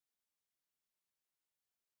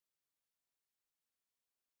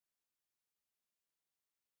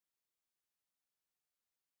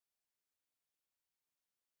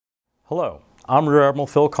Hello, I'm Rear Admiral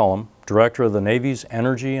Phil Cullom, Director of the Navy's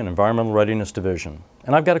Energy and Environmental Readiness Division,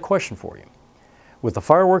 and I've got a question for you. With the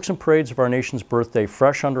fireworks and parades of our nation's birthday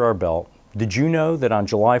fresh under our belt, did you know that on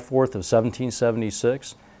July 4th of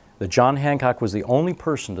 1776, that John Hancock was the only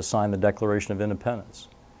person to sign the Declaration of Independence?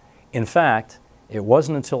 In fact, it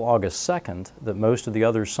wasn't until August 2nd that most of the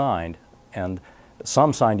others signed, and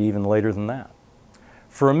some signed even later than that.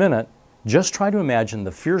 For a minute, just try to imagine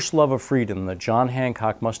the fierce love of freedom that John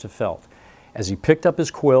Hancock must have felt as he picked up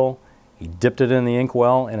his quill, he dipped it in the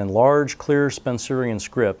inkwell, and in large, clear Spencerian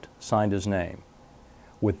script signed his name.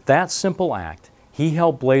 With that simple act, he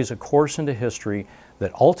helped blaze a course into history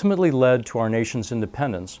that ultimately led to our nation's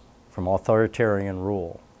independence from authoritarian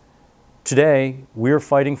rule. Today, we are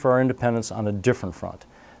fighting for our independence on a different front,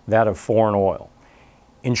 that of foreign oil.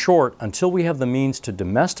 In short, until we have the means to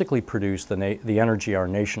domestically produce the energy our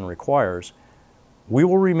nation requires, we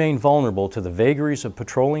will remain vulnerable to the vagaries of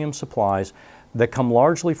petroleum supplies that come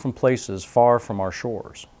largely from places far from our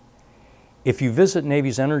shores. If you visit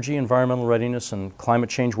Navy's Energy, Environmental Readiness, and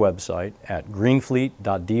Climate Change website at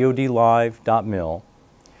greenfleet.dodlive.mil,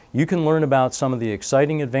 you can learn about some of the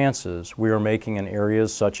exciting advances we are making in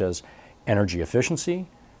areas such as energy efficiency,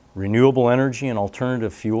 renewable energy and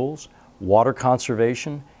alternative fuels, water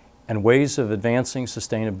conservation, and ways of advancing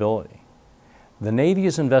sustainability. The Navy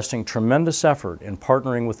is investing tremendous effort in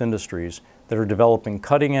partnering with industries that are developing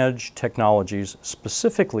cutting-edge technologies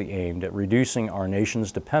specifically aimed at reducing our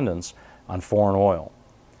nation's dependence on foreign oil.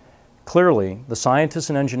 Clearly, the scientists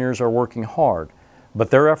and engineers are working hard,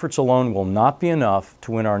 but their efforts alone will not be enough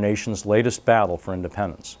to win our nation's latest battle for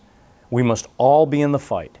independence. We must all be in the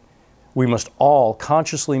fight. We must all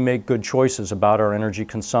consciously make good choices about our energy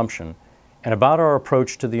consumption and about our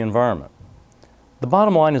approach to the environment. The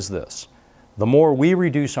bottom line is this: the more we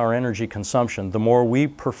reduce our energy consumption, the more we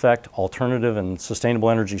perfect alternative and sustainable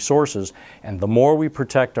energy sources, and the more we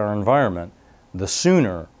protect our environment, the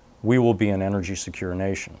sooner we will be an energy secure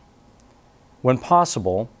nation. When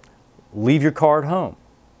possible, leave your car at home,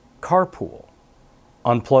 carpool,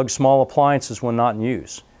 unplug small appliances when not in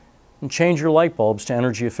use, and change your light bulbs to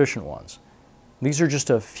energy efficient ones. These are just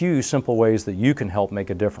a few simple ways that you can help make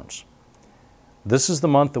a difference. This is the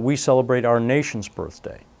month that we celebrate our nation's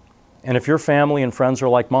birthday. And if your family and friends are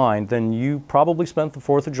like mine, then you probably spent the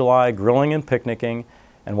 4th of July grilling and picnicking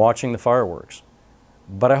and watching the fireworks.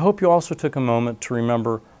 But I hope you also took a moment to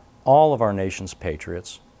remember all of our nation's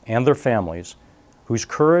patriots and their families whose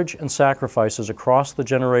courage and sacrifices across the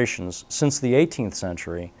generations since the 18th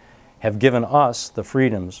century have given us the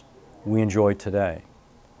freedoms we enjoy today.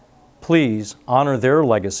 Please honor their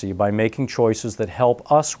legacy by making choices that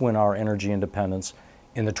help us win our energy independence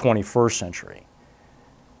in the 21st century.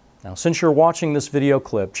 Now, since you're watching this video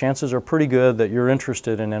clip, chances are pretty good that you're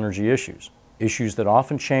interested in energy issues that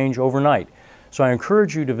often change overnight. So I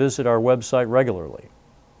encourage you to visit our website regularly.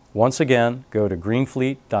 Once again, go to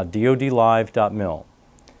greenfleet.dodlive.mil.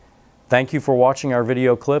 Thank you for watching our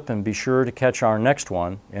video clip, and be sure to catch our next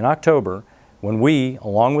one in October when we,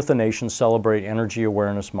 along with the nation, celebrate Energy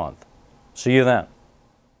Awareness Month. See you then.